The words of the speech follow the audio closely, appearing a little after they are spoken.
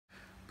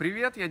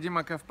Привет, я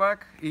Дима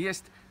Ковпак, и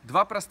есть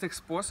два простых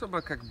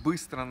способа, как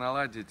быстро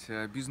наладить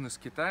бизнес с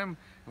Китаем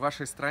в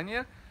вашей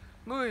стране.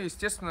 Ну и,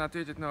 естественно,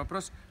 ответить на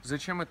вопрос,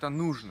 зачем это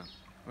нужно.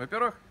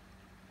 Во-первых,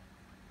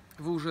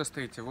 вы уже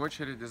стоите в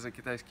очереди за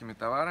китайскими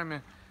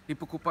товарами и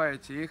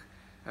покупаете их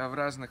в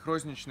разных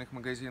розничных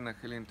магазинах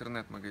или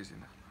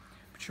интернет-магазинах.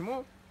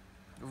 Почему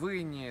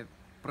вы не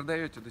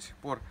продаете до сих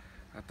пор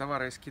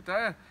товары из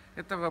Китая?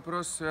 Это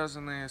вопрос,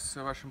 связанный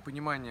с вашим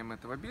пониманием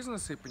этого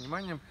бизнеса и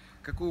пониманием,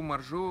 какую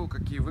маржу,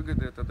 какие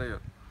выгоды это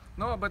дает.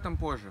 Но об этом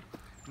позже.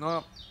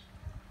 Но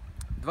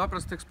два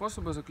простых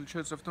способа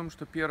заключаются в том,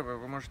 что первое,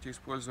 вы можете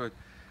использовать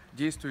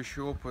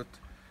действующий опыт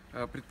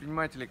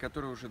предпринимателей,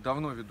 которые уже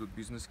давно ведут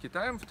бизнес с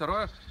Китаем.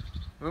 Второе,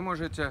 вы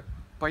можете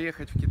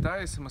поехать в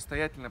Китай,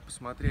 самостоятельно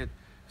посмотреть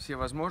все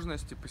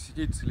возможности,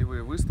 посетить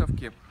целевые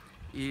выставки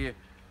и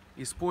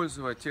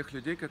использовать тех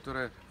людей,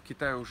 которые в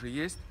Китае уже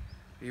есть,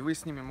 и вы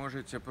с ними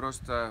можете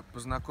просто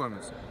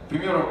познакомиться. К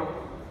примеру,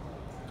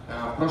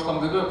 в прошлом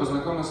году я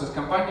познакомился с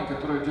компанией,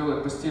 которая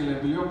делает постельное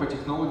белье по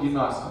технологии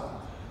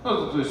НАСА.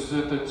 Ну, то есть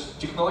это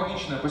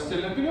технологичное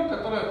постельное белье,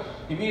 которое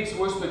имеет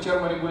свойства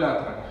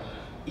терморегулятора.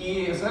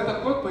 И за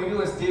этот год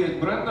появилось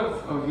 9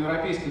 брендов в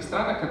европейских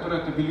странах,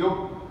 которые это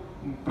белье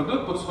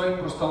продают под своим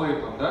просто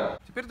лейблом. Да?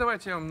 Теперь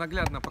давайте я вам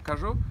наглядно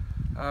покажу,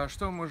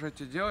 что вы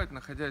можете делать,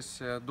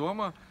 находясь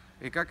дома,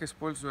 и как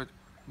использовать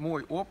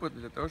мой опыт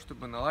для того,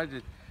 чтобы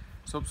наладить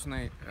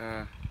собственный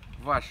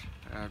ваш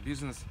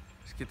бизнес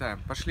с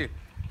Китаем. Пошли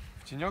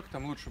в тенек,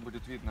 там лучше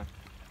будет видно.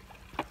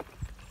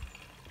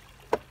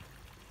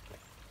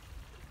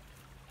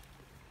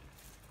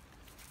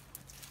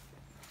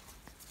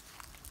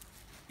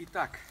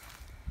 Итак,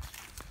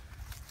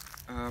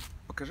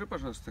 покажи,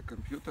 пожалуйста,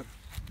 компьютер.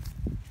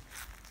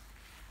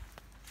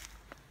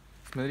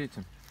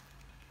 Смотрите,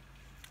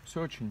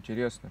 все очень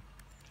интересно.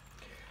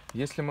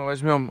 Если мы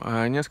возьмем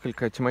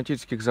несколько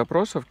тематических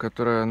запросов,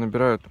 которые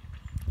набирают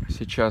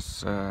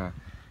сейчас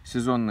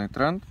сезонный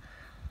тренд,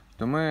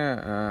 то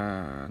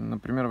мы,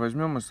 например,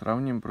 возьмем и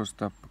сравним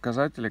просто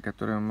показатели,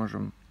 которые мы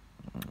можем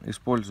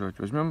использовать.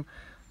 Возьмем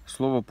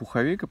слово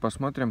 «пуховик» и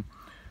посмотрим,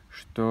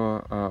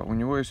 что у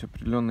него есть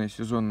определенный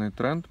сезонный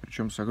тренд,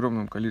 причем с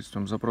огромным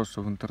количеством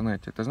запросов в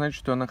интернете. Это значит,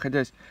 что,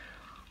 находясь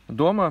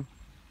дома,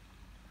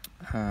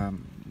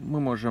 мы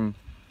можем,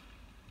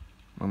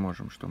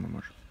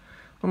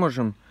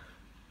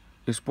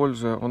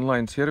 используя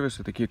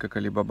онлайн-сервисы, такие как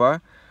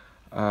Alibaba,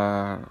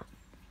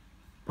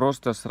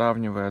 просто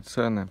сравнивая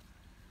цены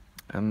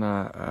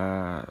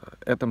на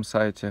этом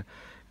сайте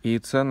и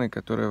цены,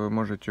 которые вы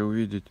можете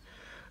увидеть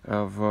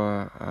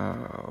в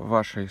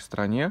вашей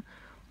стране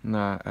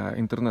на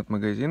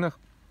интернет-магазинах,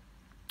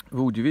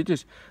 вы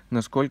удивитесь,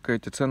 насколько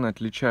эти цены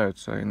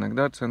отличаются.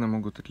 Иногда цены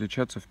могут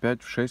отличаться в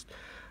 5, в 6,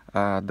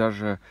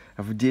 даже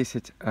в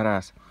 10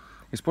 раз.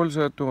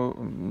 Используя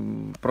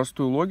эту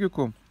простую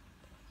логику,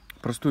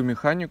 простую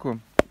механику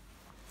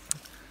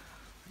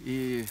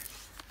и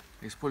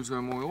используя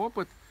мой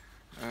опыт,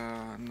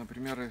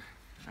 например,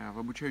 в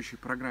обучающей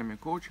программе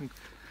коучинг,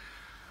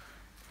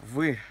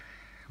 вы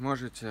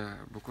можете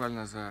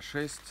буквально за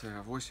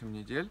 6-8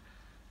 недель,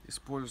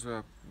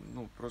 используя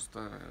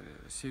просто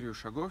серию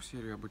шагов,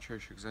 серию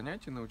обучающих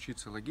занятий,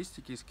 научиться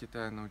логистике из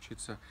Китая,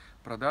 научиться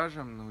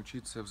продажам,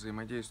 научиться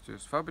взаимодействию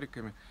с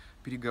фабриками,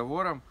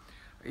 переговорам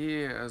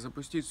и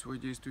запустить свой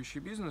действующий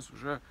бизнес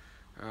уже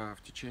в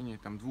течение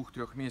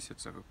 2-3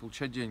 месяцев и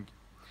получать деньги.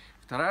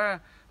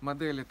 Вторая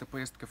модель – это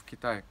поездка в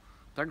Китай.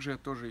 Также я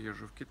тоже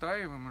езжу в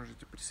Китай, вы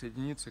можете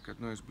присоединиться к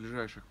одной из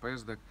ближайших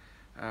поездок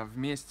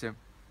вместе.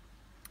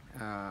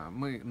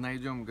 Мы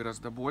найдем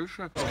гораздо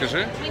больше.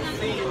 Скажи.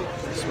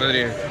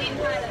 Смотри.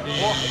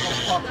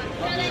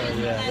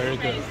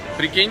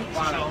 Прикинь.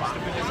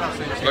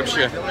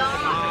 Вообще.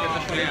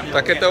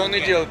 Так это он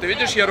и делает. Ты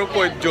видишь, я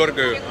рукой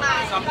дергаю.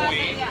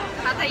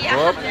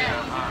 Оп.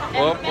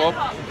 Оп, оп.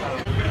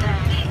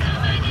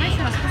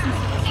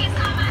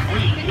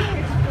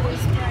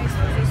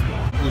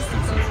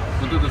 Пустится.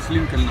 Вот это с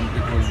Линкольном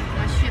прикольно.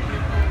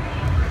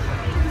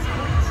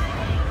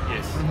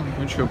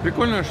 Ну что,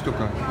 прикольная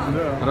штука?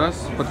 Да.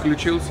 Раз,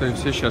 подключился и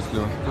все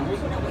счастливы.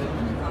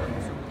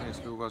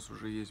 Если у вас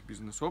уже есть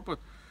бизнес-опыт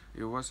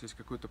и у вас есть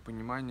какое-то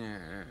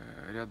понимание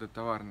ряда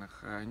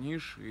товарных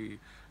ниш и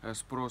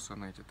спроса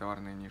на эти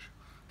товарные ниши.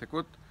 Так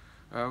вот,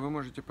 вы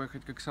можете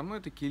поехать как со мной,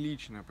 так и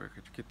лично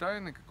поехать в Китай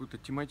на какую-то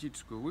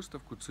тематическую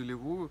выставку,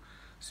 целевую,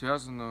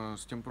 связанную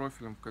с тем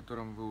профилем, в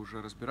котором вы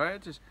уже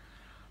разбираетесь,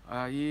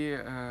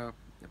 и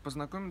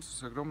познакомиться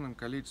с огромным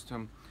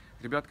количеством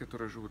ребят,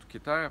 которые живут в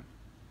Китае,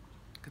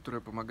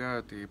 которые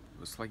помогают и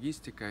с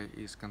логистикой,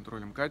 и с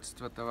контролем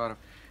качества товаров.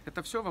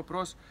 Это все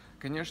вопрос,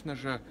 конечно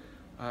же,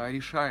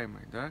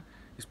 решаемый. Да?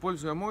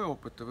 Используя мой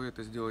опыт, вы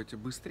это сделаете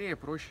быстрее,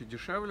 проще,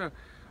 дешевле,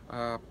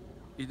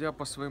 идя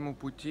по своему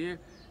пути,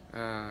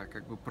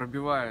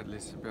 пробивая для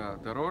себя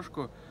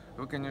дорожку.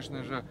 Вы,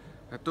 конечно же,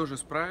 тоже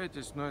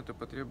справитесь, но это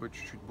потребует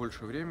чуть-чуть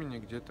больше времени,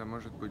 где-то,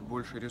 может быть,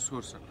 больше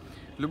ресурсов.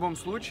 В любом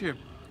случае,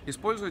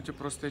 используйте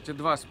просто эти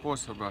два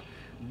способа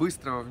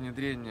быстрого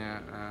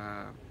внедрения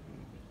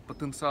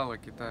потенциала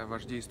Китая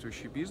ваш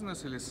действующий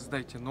бизнес или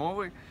создайте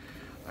новый,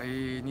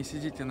 и не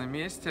сидите на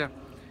месте.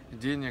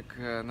 Денег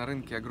на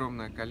рынке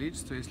огромное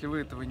количество. Если вы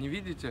этого не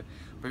видите,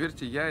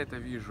 поверьте, я это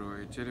вижу.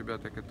 И те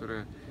ребята,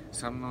 которые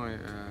со мной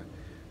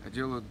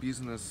делают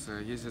бизнес,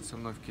 ездят со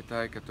мной в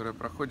Китай, которые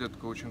проходят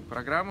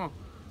коучинг-программу,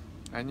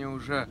 они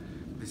уже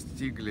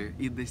достигли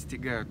и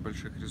достигают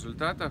больших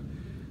результатов.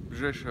 В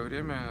ближайшее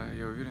время,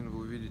 я уверен,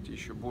 вы увидите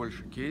еще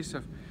больше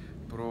кейсов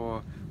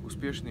про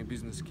успешный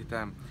бизнес с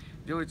Китаем.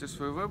 Делайте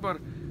свой выбор,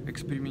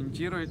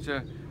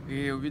 экспериментируйте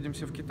и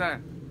увидимся в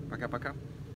Китае. Пока-пока.